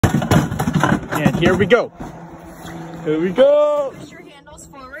And here we go. Here we go. Push your handles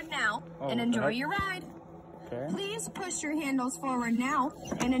forward now and enjoy your ride. Okay. Please push your handles forward now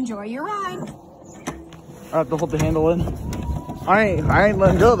and enjoy your ride. I have to hold the handle in. I ain't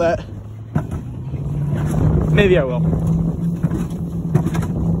letting go of that. Maybe I will.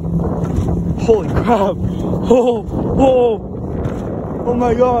 Holy crap. Oh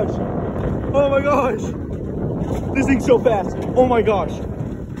my gosh. Oh my gosh. This thing's so fast. Oh my gosh.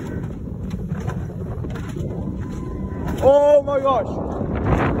 Oh my gosh.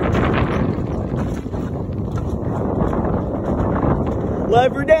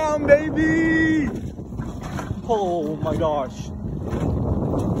 Lever down, baby. Oh my gosh.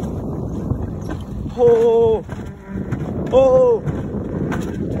 Oh. Oh.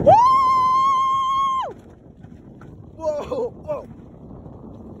 Woo! Whoa. Whoa.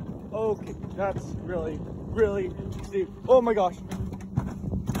 Okay, that's really steep. Oh my gosh.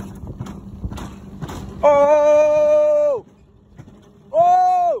 Oh!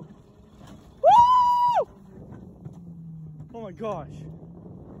 Oh! Woo! Oh my gosh.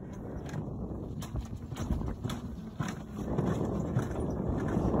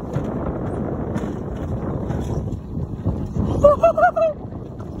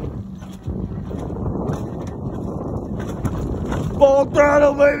 Full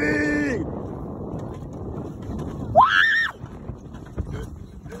throttle, baby!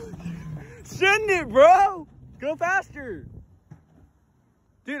 Send it, bro! Go faster!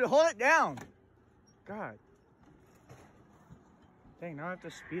 Dude, hold it down. God. Dang, now I have to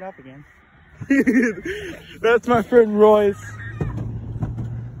speed up again. That's my friend Royce.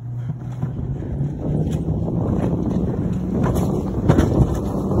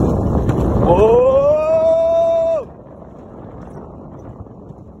 Oh!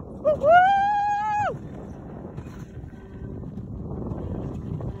 Woo-hoo!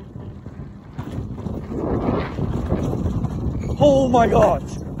 Oh my gosh!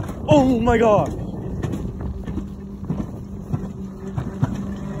 Oh my gosh!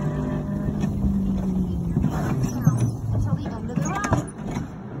 Until the end of the ride.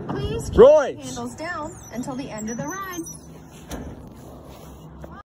 Please keep Royce! your handles down until the end of the ride.